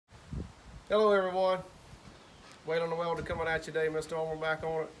Hello everyone, Wade on the Welder coming at you today. Mr. Omer back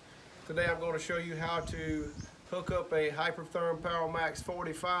on it. Today I'm going to show you how to hook up a Hypertherm Power Max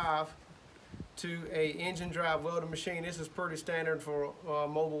 45 to a engine drive welding machine. This is pretty standard for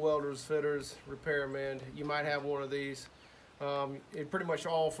mobile welders, fitters, repairmen. You might have one of these. It's pretty much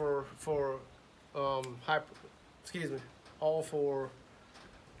all for all for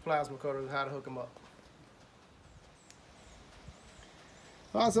plasma cutters, how to hook them up.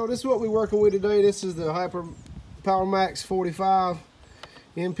 Alright, so this is what we're working with today. This is the Power Max 45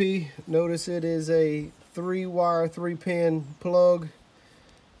 MP. Notice it is a 3-wire, 3-pin plug,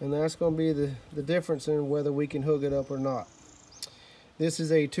 and that's going to be the difference in whether we can hook it up or not. This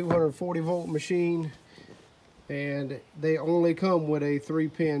is a 240 volt machine, and they only come with a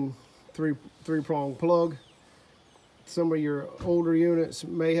 3-pin, three-prong plug. Some of your older units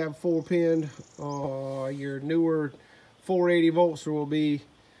may have 4-pin. Your newer 480 volts will be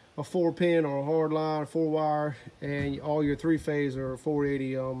a 4-pin or a hard line, 4-wire, and all your 3-phase are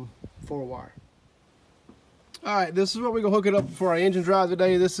 480 4-wire. All right, this is what we're gonna hook it up for our engine drive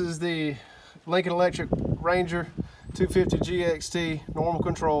today. This is the Lincoln Electric Ranger 250 GXT, normal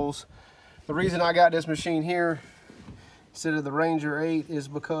controls. The reason I got this machine here instead of the Ranger 8 is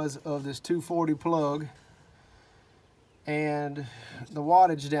because of this 240 plug and the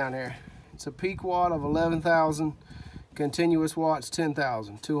wattage down there. It's a peak watt of 11,000. Continuous watts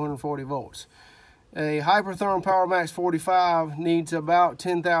 10,000, 240 volts. A Hypertherm Power Max 45 needs about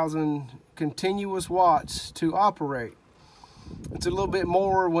 10,000 continuous watts to operate. It's a little bit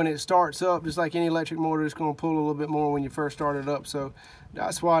more when it starts up, just like any electric motor. It's going to pull a little bit more when you first start it up, so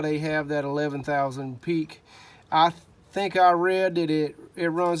that's why they have that 11,000 peak. I think I read that it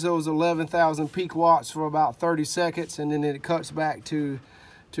runs those 11,000 peak watts for about 30 seconds, and then it cuts back to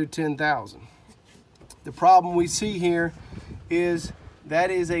 10,000. The problem we see here is that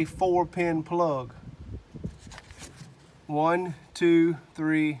is a 4-pin plug. 1, 2,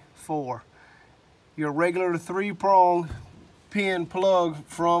 3, 4. Your regular 3-prong pin plug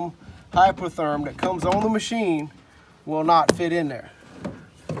from Hypertherm that comes on the machine will not fit in there.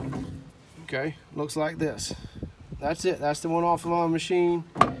 Okay, looks like this. That's it. That's the one off of our machine.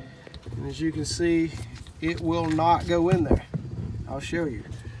 And as you can see, it will not go in there. I'll show you.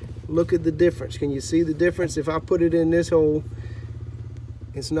 Look at the difference. Can you see the difference? If I put it in this hole,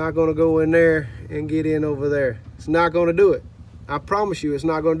 it's not going to go in there and get in over there. It's not going to do it. I promise you, it's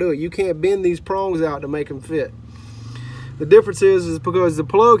not going to do it. You can't bend these prongs out to make them fit. The difference is because the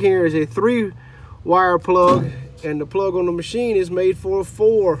plug here is a 3-wire plug, and the plug on the machine is made for a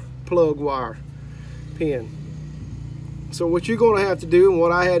 4-plug wire pin. So what you're going to have to do, and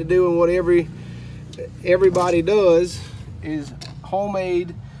what I had to do, and what everybody does, is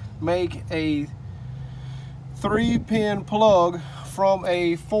homemade make a 3-pin plug from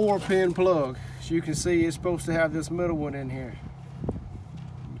a 4-pin plug. As you can see, it's supposed to have this middle one in here.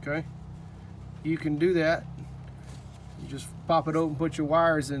 Okay, you can do that. You just pop it open, put your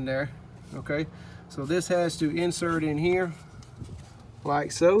wires in there. Okay, so this has to insert in here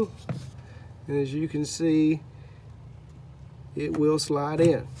like so, and as you can see, it will slide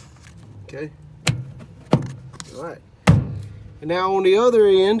in. Okay, all right. And now on the other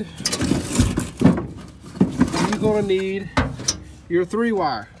end, you're going to need your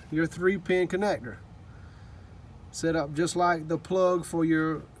 3-wire, your 3-pin connector. Set up just like the plug for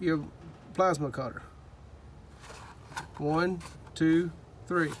your plasma cutter. 1, 2,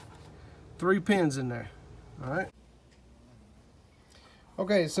 3. 3 pins in there. All right.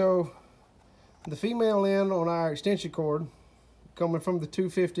 Okay, so the female end on our extension cord, coming from the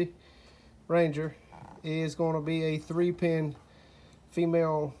 250 Ranger, is going to be a 3-pin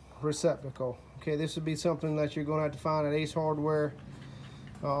female receptacle. Okay, this would be something that you're going to have to find at Ace Hardware,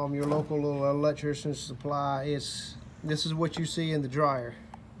 your local electrician's supply. This is what you see in the dryer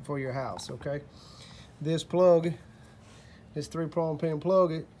for your house. Okay, this plug, this 3-prong pin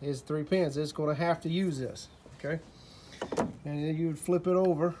plug, is 3 pins. It's going to have to use this. Okay, and then you would flip it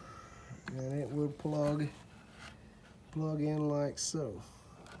over, and it would plug in like so.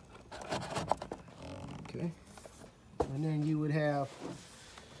 Okay. And then you would have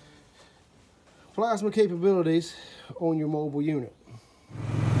plasma capabilities on your mobile unit.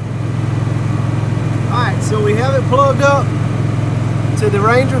 Alright, so we have it plugged up to the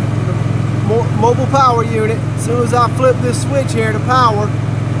Ranger, the mobile power unit. As soon as I flip this switch here to power,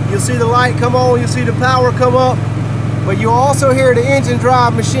 you'll see the light come on, you'll see the power come up, but you'll also hear the engine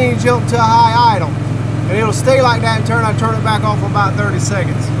drive machine jump to a high idle. And it'll stay like that until I turn it back on for about 30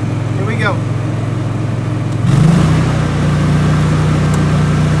 seconds. Here we go.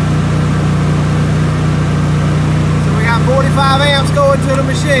 45 5 amps going to the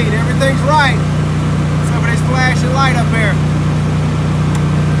machine. Everything's right. Except for this flashing light up here.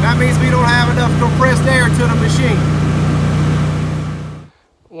 That means we don't have enough compressed air to the machine.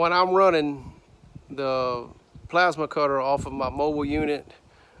 When I'm running the plasma cutter off of my mobile unit,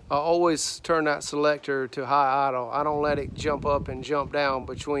 I always turn that selector to high idle. I don't let it jump up and jump down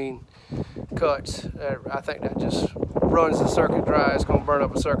between cuts. I think that just runs the circuit dry. It's gonna burn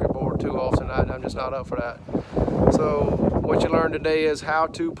up a circuit board too often. I'm just not up for that. So what you learned today is how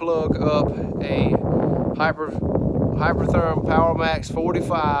to plug up a Hypertherm PowerMax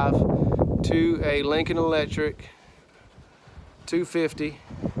 45 to a Lincoln Electric 250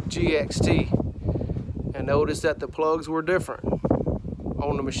 GXT. And notice that the plugs were different.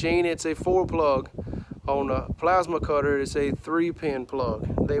 On the machine, it's a 4-plug. On the plasma cutter, it's a 3-pin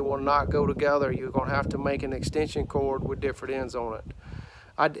plug. They will not go together. You're gonna have to make an extension cord with different ends on it.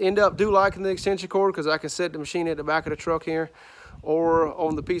 I end up liking the extension cord because I can set the machine at the back of the truck here, or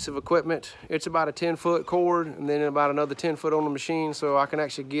on the piece of equipment. It's about a 10-foot cord, and then about another 10 foot on the machine, so I can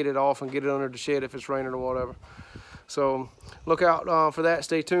actually get it off and get it under the shed if it's raining or whatever. So look out for that.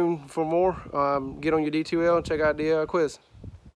 Stay tuned for more. Get on your D2L and check out the quiz.